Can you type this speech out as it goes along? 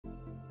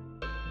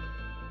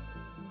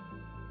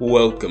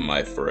Welcome,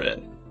 my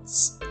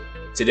friends.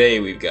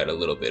 Today we've got a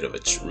little bit of a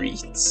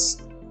treat.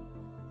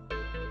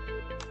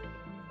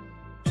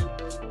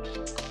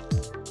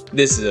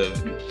 This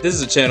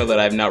is a channel that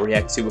I've not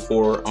reacted to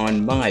before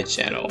on my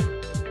channel.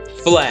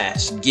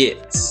 Flash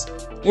Gets.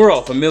 We're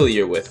all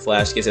familiar with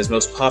Flash Gets'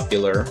 most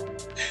popular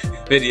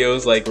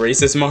videos like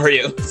Racist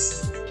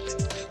Mario's.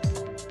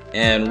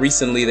 And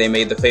recently they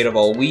made The Fate of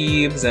All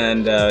Weebs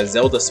and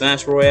Zelda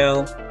Smash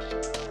Royale.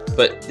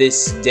 But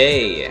this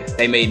day,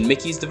 they made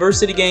Mickey's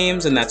Diversity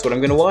Games, and that's what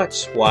I'm gonna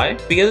watch. Why?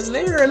 Because it's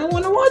there, and I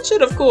wanna watch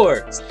it, of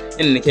course!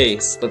 In any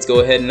case, let's go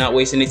ahead and not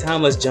waste any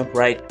time, let's jump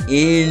right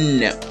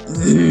in.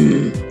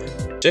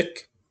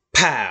 Chick,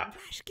 pow!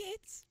 Flash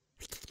Gets.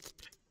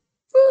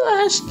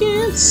 Flash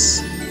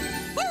Gets.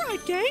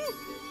 Alright, gang.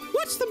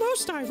 What's the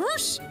most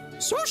diverse,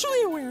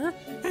 socially aware,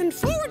 and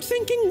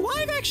forward-thinking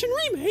live-action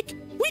remake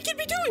we could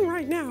be doing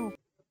right now?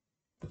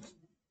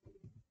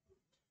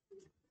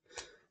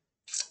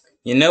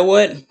 You know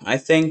what? I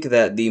think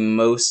that the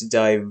most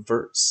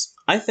diverse...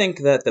 I think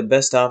that the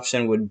best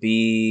option would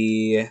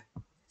be...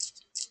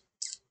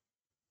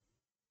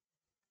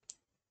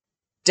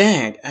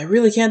 Dang, I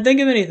really can't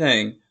think of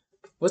anything.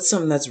 What's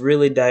something that's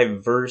really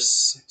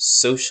diverse,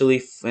 socially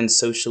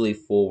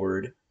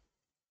forward?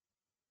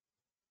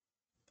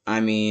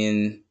 I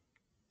mean...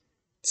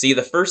 See,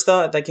 the first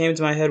thought that came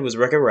to my head was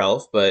Wreck-It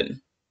Ralph, but...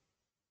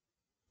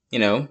 You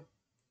know,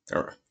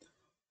 they're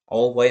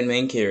all white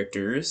main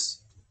characters.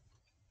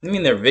 I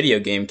mean, they're video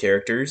game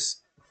characters,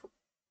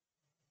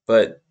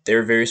 but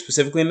they're very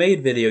specifically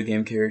made video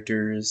game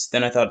characters.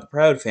 Then I thought the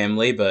Proud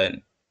Family, but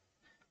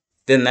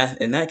then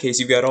in that case,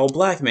 you've got all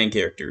black main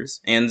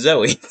characters, and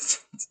Zoe,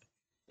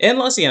 and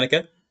La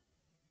Cienega.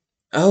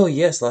 Oh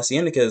yes, La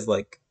Cienega is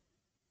like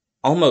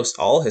almost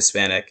all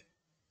Hispanic,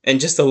 and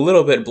just a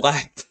little bit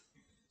black.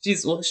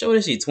 She's, what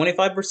is she,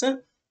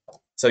 25%?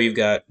 So you've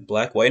got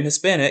black, white, and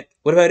Hispanic.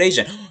 What about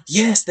Asian?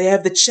 Yes, they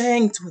have the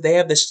Chang. They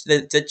have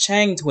the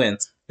Chang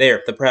twins.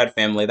 There, the Proud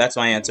Family. That's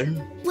my answer.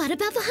 What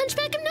about the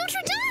Hunchback of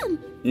Notre Dame?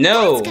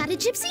 No. That's got a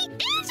gypsy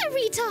and a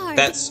retard.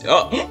 That's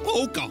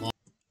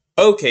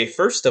okay.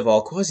 First of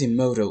all,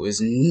 Quasimodo is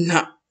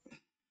not.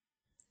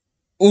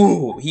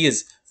 Ooh, he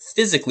is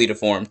physically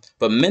deformed,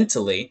 but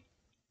mentally,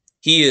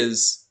 he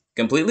is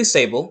completely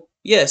stable.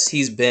 Yes,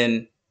 he's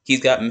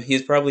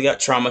probably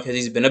got trauma because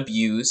he's been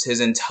abused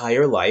his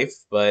entire life,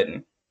 but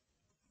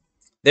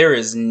there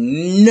is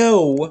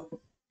no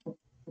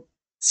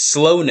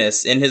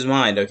slowness in his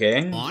mind,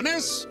 okay?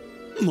 Honest?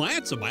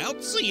 That's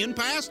about seeing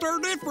past our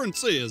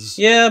differences.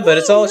 Yeah, but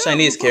it's all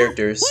Chinese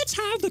characters. Let's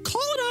have the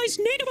colonized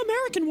Native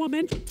American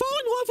woman fall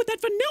in love with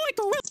that vanilla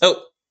gorilla.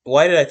 Oh,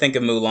 why did I think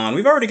of Mulan?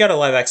 We've already got a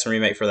live-action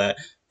remake for that.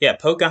 Yeah,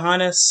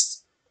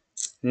 Pocahontas?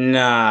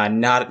 Nah,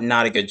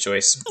 not a good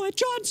choice.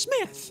 John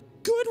Smith.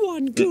 Good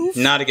one, Goof.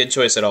 Not a good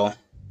choice at all.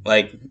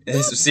 Like,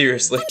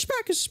 seriously.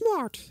 Hunchback is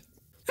smart.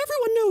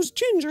 Everyone knows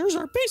gingers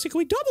are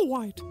basically double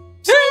white.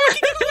 So we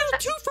can get a little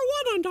 2 for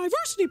 1 on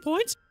diversity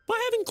points by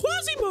having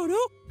Quasimodo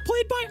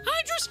played by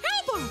Idris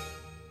Elba.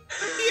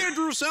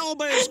 Idris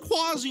Elba as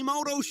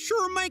Quasimodo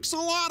sure makes a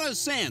lot of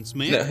sense,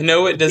 man.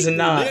 No, it does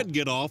not. People did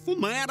get awful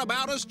mad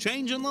about us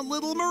changing the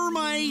Little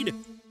Mermaid.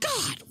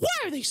 God, why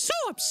are they so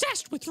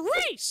obsessed with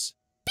race?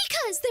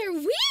 Because they're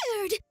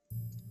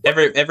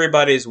weird.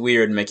 Everybody's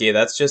weird, Mickey.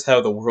 That's just how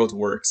the world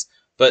works.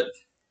 But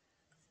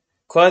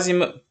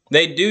Quasimodo,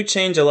 they do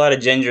change a lot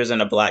of gingers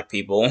into black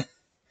people,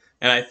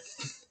 and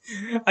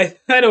I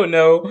don't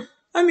know.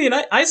 I mean,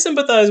 I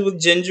sympathize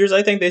with gingers.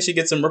 I think they should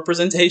get some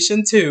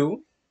representation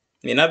too.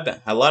 I mean,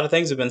 a lot of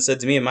things have been said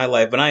to me in my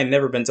life, but I ain't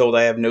never been told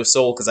I have no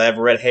soul because I have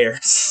red hair.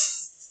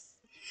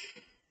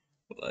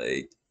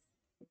 Like,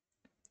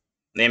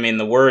 I mean,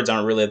 the words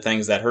aren't really the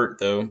things that hurt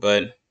though,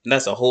 but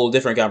that's a whole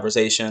different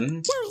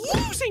conversation.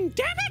 We're losing,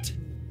 damn it!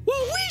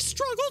 While we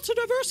struggle to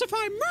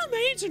diversify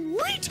mermaids and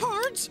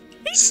retards,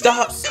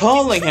 stop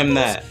calling him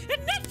that!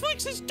 And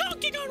Netflix is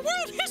dunking on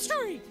world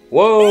history!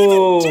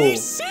 Whoa! Even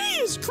DC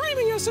is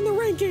creaming us in the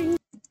ranking!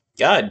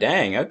 God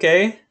dang,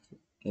 okay.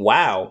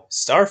 Wow.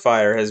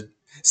 Starfire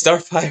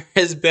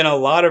has been a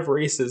lot of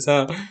races,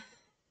 huh?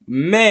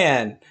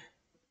 Man.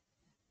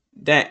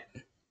 Dang.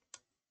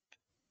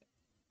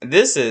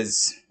 This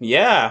is,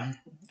 yeah.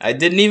 I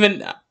didn't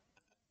even...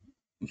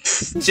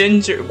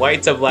 Ginger,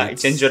 white to black,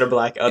 ginger to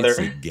black, other. It's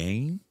a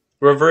game?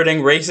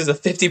 Reverting race is a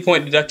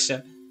 50-point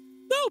deduction.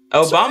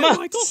 No, Obama? sorry,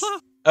 Michael.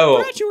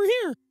 Oh. Glad you were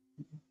here.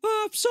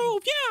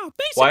 So, yeah,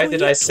 basically... Why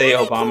did I say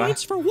 20 Obama?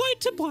 points for white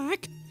to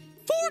black,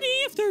 40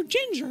 if they're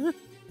ginger,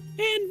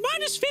 and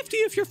minus 50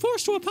 if you're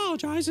forced to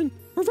apologize and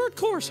revert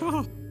course,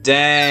 huh?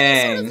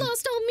 Dang. Sort of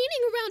lost all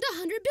meaning around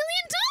 $100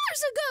 billion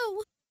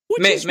ago.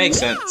 Which Makes is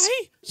sense.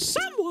 why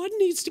someone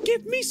needs to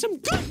give me some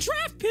good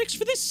draft picks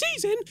for this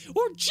season,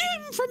 or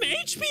Jim from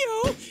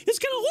HBO is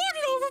gonna lord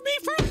it over me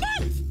for a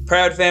month!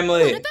 Proud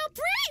Family. What about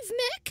Brave,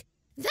 Mick?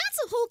 That's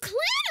a whole clan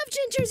of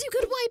gingers you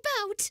could wipe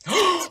out.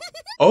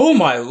 Oh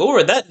my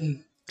lord, that...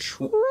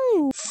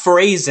 True.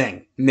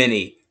 Phrasing,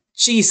 Minnie.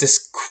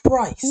 Jesus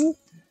Christ.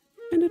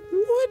 And it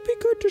would might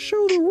be good to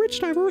show the rich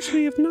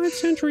diversity of 9th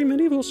century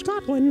medieval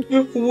Scotland.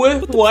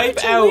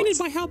 Wipe out. Rated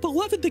by how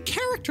beloved the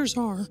characters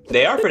are.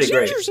 They are pretty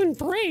great. Gingers and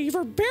Brave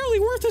are barely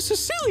worth a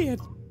Sicilian.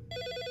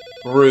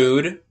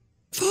 Rude.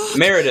 Fuck,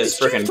 Merida's it's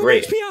freaking from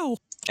great. HBO.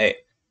 Hey,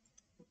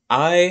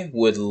 I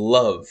would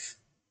love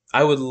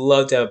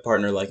to have a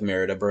partner like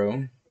Merida,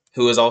 bro,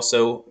 who is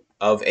also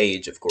of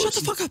age, of course. Shut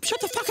the fuck up!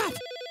 Shut the fuck up!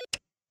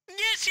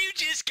 Guess who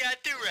just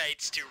got the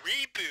rights to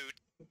reboot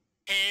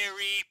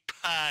Harry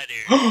Potter?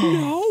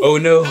 No. Oh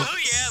no. Oh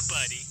yeah,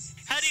 buddy.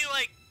 How do you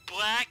like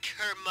Black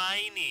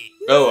Hermione?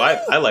 Oh,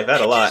 I like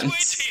that a lot. Just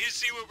wait till you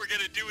see what we're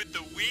gonna do with the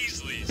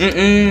Weasleys.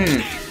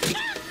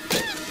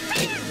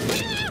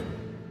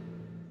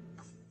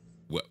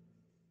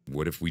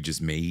 What if we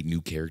just made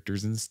new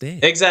characters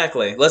instead?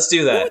 Exactly. Let's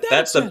do that.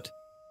 That's the.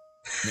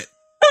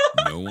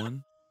 No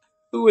one?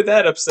 Who would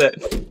that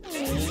upset?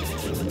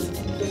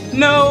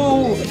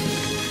 No.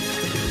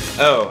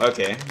 Oh,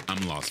 okay.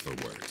 I'm lost for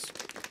words.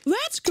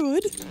 That's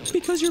good,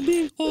 because you're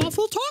being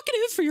awful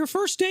talkative for your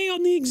first day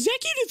on the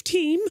executive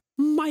team,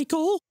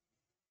 Michael.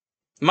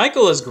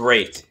 Michael is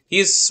great.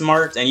 He's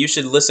smart, and you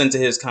should listen to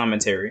his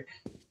commentary.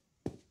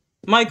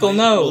 Michael, That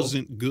no.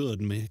 wasn't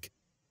good, Mick.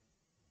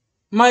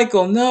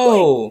 Michael,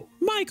 no.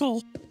 Wait,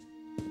 Michael.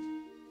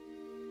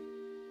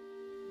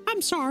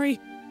 I'm sorry.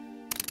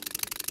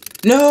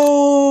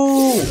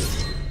 No.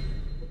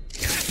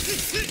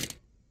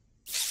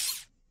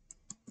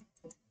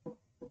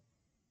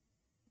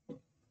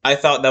 I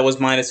thought that was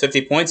minus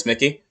 50 points,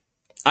 Mickey.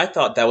 I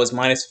thought that was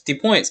minus 50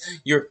 points.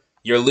 You're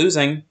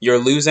losing. You're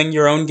losing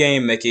your own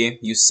game, Mickey.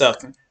 You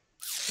suck. Good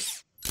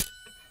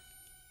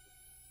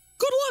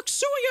luck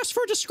suing us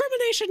for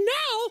discrimination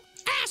now,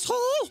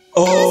 asshole!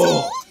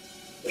 Oh.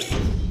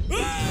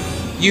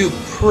 You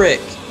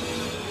prick.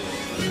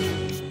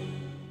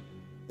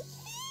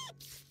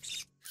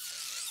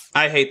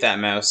 I hate that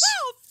mouse.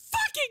 Oh,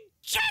 fucking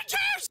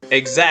gingers!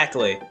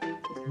 Exactly.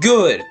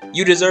 Good.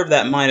 You deserve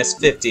that minus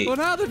 50. Well,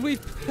 now that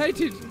we've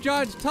painted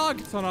giant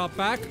targets on our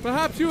back,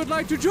 perhaps you would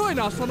like to join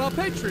us on our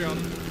Patreon.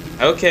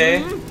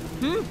 Okay.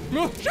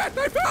 Oh, shit,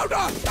 they found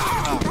us!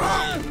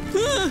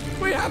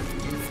 We have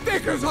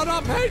stickers on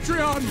our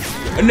Patreon!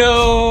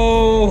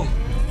 No.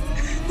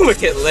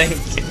 Look at Link.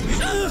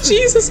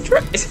 Jesus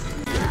Christ.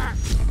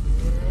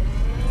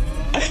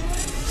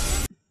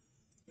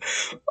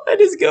 Why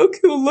does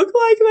Goku look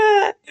like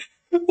that?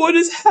 What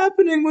is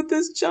happening with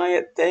this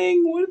giant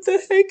thing? What the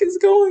heck is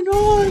going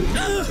on?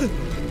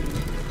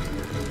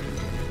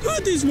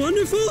 Aren't these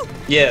wonderful?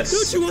 Yes.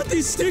 Don't you want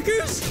these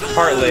stickers?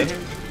 Partly.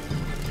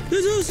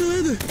 There's also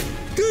other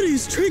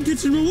goodies,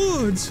 trinkets, and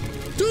rewards.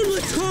 Don't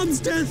let Tom's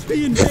death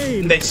be in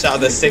vain. They shot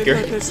the sticker.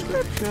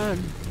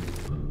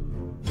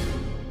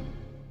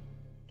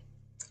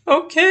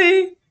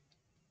 Okay.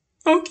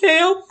 Okay,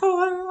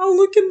 I'll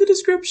look in the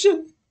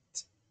description.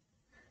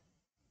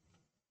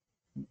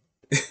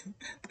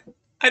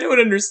 I don't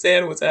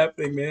understand what's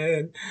happening,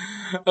 man.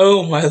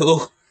 Oh my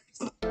lord.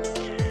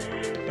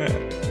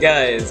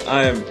 Guys,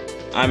 I'm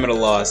at a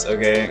loss,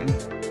 okay?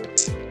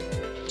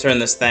 Turn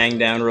this thing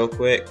down real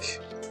quick.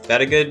 That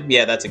a good?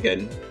 Yeah, that's a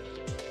good.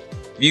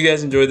 If you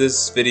guys enjoyed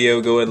this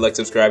video, go ahead, like,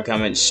 subscribe,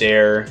 comment,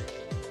 share.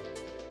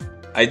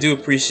 I do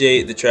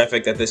appreciate the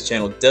traffic that this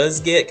channel does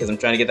get, because I'm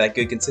trying to get that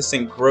good,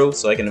 consistent growth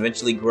so I can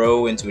eventually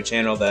grow into a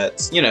channel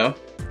that's, you know,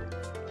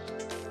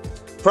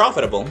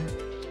 profitable.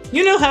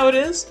 You know how it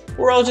is.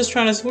 We're all just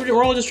trying to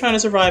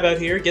survive out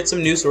here, get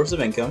some new source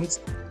of incomes,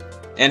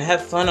 and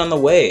have fun on the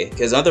way,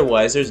 because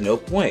otherwise there's no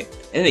point.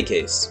 In any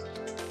case,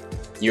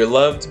 you're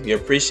loved, you're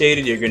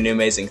appreciated, you're gonna do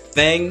amazing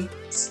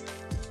things,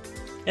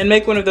 and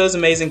make one of those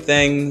amazing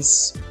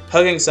things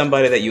hugging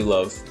somebody that you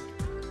love.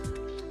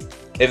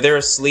 If they're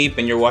asleep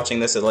and you're watching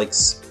this at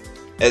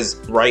as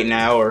right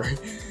now or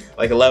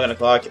like 11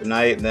 o'clock at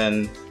night,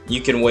 then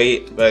you can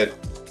wait, but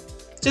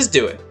just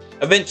do it.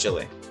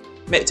 Eventually.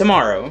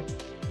 Tomorrow.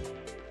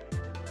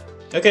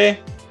 Okay?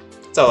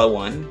 That's all I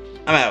want.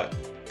 I'm out.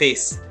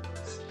 Peace.